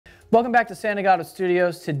Welcome back to Santagato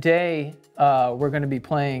Studios. Today, we're going to be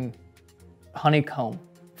playing Honeycomb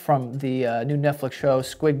from the new Netflix show,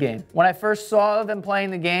 Squid Game. When I first saw them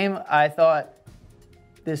playing the game, I thought,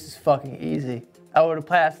 this is fucking easy. I would have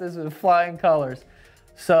passed this with flying colors.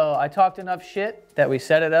 So I talked enough shit that we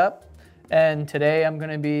set it up, and today I'm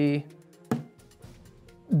going to be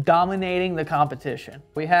dominating the competition.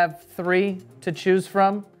 We have 3 to choose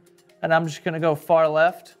from, and I'm just going to go far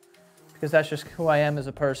left, because that's just who I am as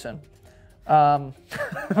a person.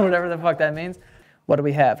 Whatever the fuck that means. What do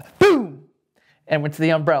we have? Boom! And it's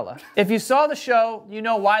the umbrella. If you saw the show, you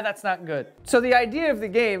know why that's not good. So the idea of the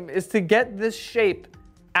game is to get this shape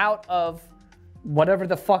out of whatever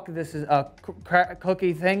the fuck this is, a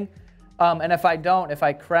cookie thing. And if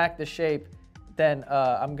I crack the shape, then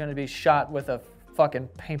I'm gonna be shot with a fucking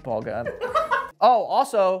paintball gun. Oh,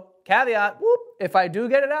 also, caveat, whoop, if I do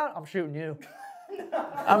get it out, I'm shooting you.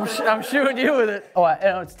 I'm shooting you with it. Oh,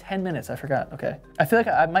 it's 10 minutes, I forgot, okay. I feel like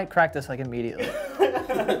I might crack this like immediately.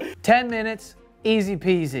 10 minutes, easy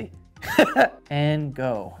peasy. And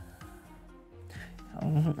go.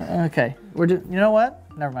 Okay, you know what?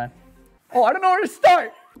 Never mind. Oh, I don't know where to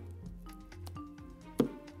start.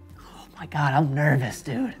 Oh my God, I'm nervous,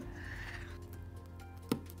 dude.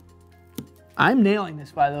 I'm nailing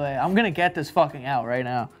this, by the way. I'm gonna get this fucking out right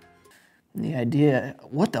now. The idea,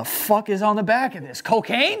 what the fuck is on the back of this?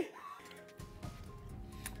 Cocaine?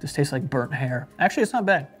 This tastes like burnt hair. Actually, it's not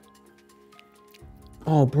bad.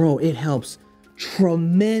 Oh, bro, it helps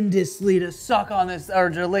tremendously to suck on this or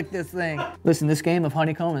to lick this thing. Listen, this game of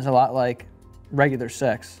Honeycomb is a lot like regular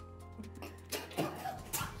sex.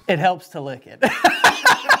 It helps to lick it.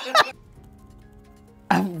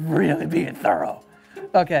 I'm really being thorough.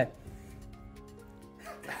 Okay.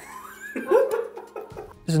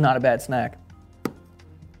 This is not a bad snack.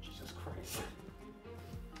 Jesus Christ.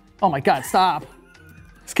 Oh my God, stop.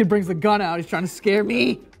 This kid brings the gun out. He's trying to scare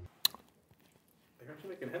me. They're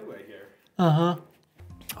actually making headway here. Uh-huh.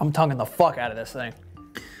 I'm tonguing the fuck out of this thing.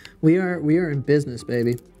 We are in business,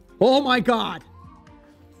 baby. Oh my God.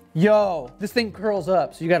 Yo, this thing curls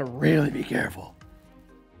up, so you gotta really be careful.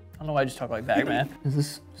 I don't know why I just talk like that, man. Is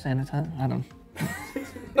this sanitizer? I don't.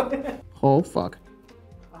 Oh, fuck.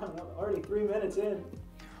 I don't know, already 3 minutes in.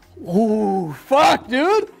 Ooh, fuck,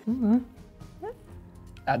 dude. Mm-hmm.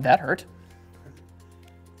 That hurt.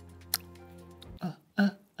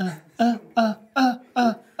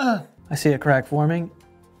 I see a crack forming,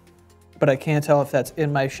 but I can't tell if that's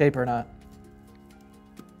in my shape or not.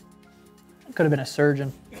 Could have been a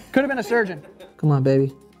surgeon. Could have been a surgeon. Come on,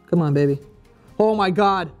 baby. Come on, baby. Oh my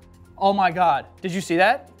God. Oh my God. Did you see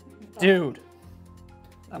that? Dude.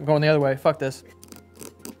 I'm going the other way. Fuck this.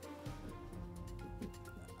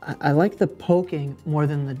 I like the poking more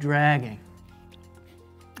than the dragging.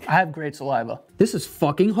 I have great saliva. This is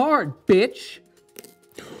fucking hard, bitch.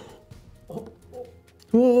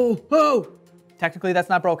 Whoa, whoa. Technically, that's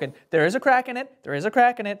not broken. There is a crack in it. There is a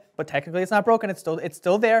crack in it, but technically it's not broken. It's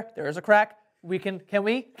still there. There is a crack. Can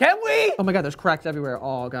we? Oh my God, there's cracks everywhere.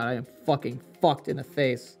 Oh God, I am fucking fucked in the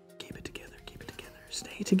face. Keep it together, keep it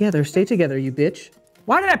together. Stay together, you bitch.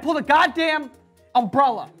 Why did I pull the goddamn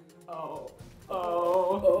umbrella? Oh.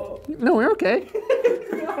 No, we're okay.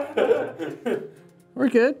 We're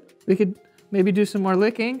good. We could maybe do some more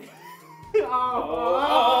licking. You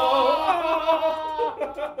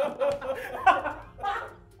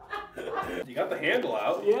got the handle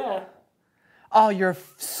out. Yeah. Oh, your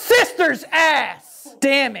sister's ass!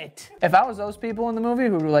 Damn it! If I was those people in the movie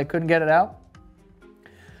who like couldn't get it out,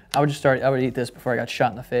 I would eat this before I got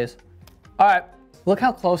shot in the face. All right, look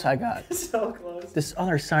how close I got. So close. This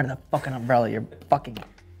other side of the fucking umbrella, you fucking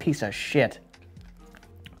piece of shit.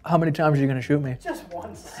 How many times are you gonna shoot me? Just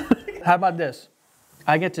once. How about this?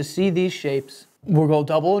 I get to see these shapes. We'll go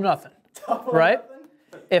double or nothing. Double right? or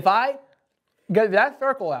nothing? If I get that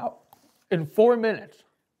circle out in 4 minutes,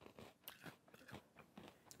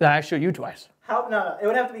 then I shoot you twice. No, it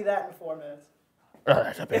would have to be that in 4 minutes.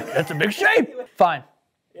 That's a big shape. Fine.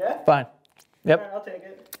 Yeah? Fine. Yep. All right, I'll take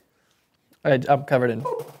it. I'm covered in,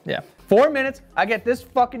 yeah. 4 minutes, I get this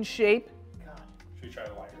fucking shape. God. Should we try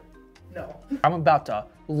the lighter? No. I'm about to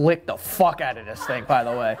lick the fuck out of this thing, by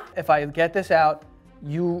the way. If I get this out,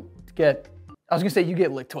 you get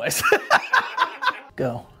licked twice.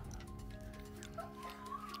 Go.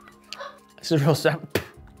 This is real simple.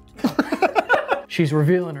 She's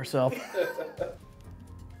revealing herself.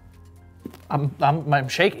 I'm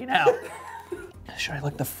shaky now. Should I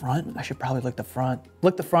lick the front? I should probably lick the front.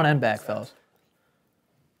 Lick the front and back, fellas.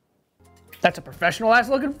 That's a professional ass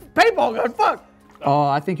looking paintball gun, fuck. Oh,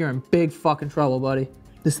 I think you're in big fucking trouble, buddy.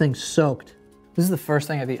 This thing's soaked. This is the first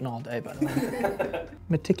thing I've eaten all day, by the way.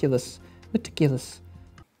 Meticulous. Meticulous.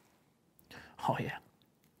 Oh, yeah.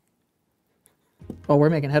 Oh, we're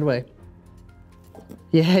making headway.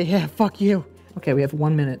 Yeah, fuck you. Okay, we have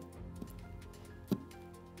 1 minute.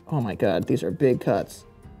 Oh my God, these are big cuts.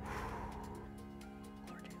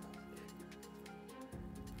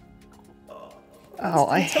 Oh,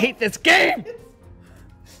 I hate this game!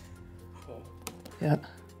 Yeah.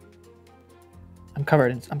 I'm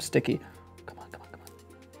covered in, I'm sticky. Come on.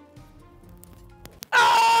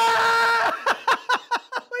 Ah!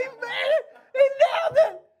 We made it! He nailed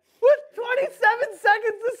it! With 27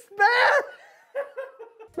 seconds to spare!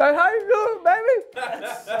 Right, how you doing, baby?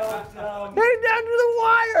 That's so dumb. Hit it down to the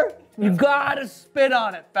wire! You gotta spit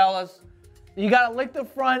on it, fellas. You gotta lick the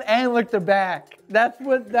front and lick the back. That's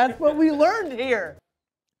what we learned here.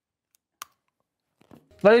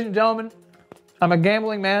 Ladies and gentlemen, I'm a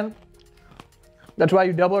gambling man. That's why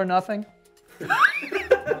you double or nothing.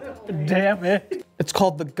 Damn it. It's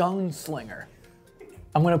called the gunslinger.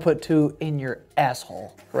 I'm gonna put 2 in your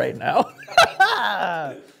asshole right now.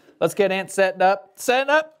 Let's get Ant setting up. Setting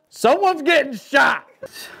up. Someone's getting shot.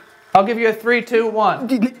 I'll give you a 3, 2, 1.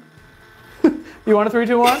 You want a 3,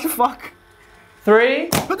 2, 1? Fuck. 3.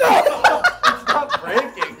 Stop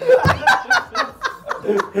breaking.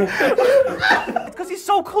 Because he's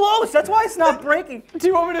so close. That's why it's not breaking. Do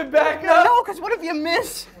you want me to back up? No, because what if you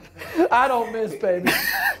miss? I don't miss, baby.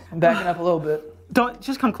 I'm backing up a little bit. Don't,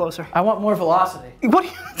 just come closer. I want more velocity. What are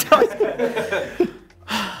you doing?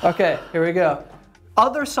 Okay, here we go.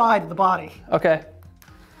 Other side of the body. Okay.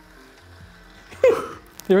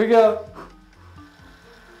 Here we go.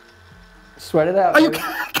 Sweat it out. Are you baby.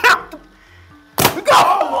 count?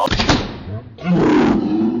 Go!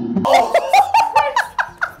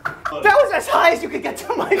 That was as high as you could get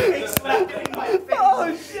to my face without getting my face.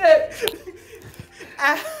 Oh shit!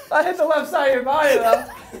 I hit the left side of your body though.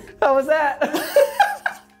 How was that?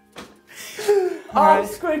 Oh,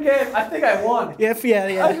 Squid Game. I think I won. Yeah. I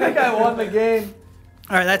think I won the game.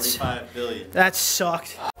 All right, that's 5 billion. that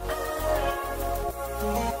sucked.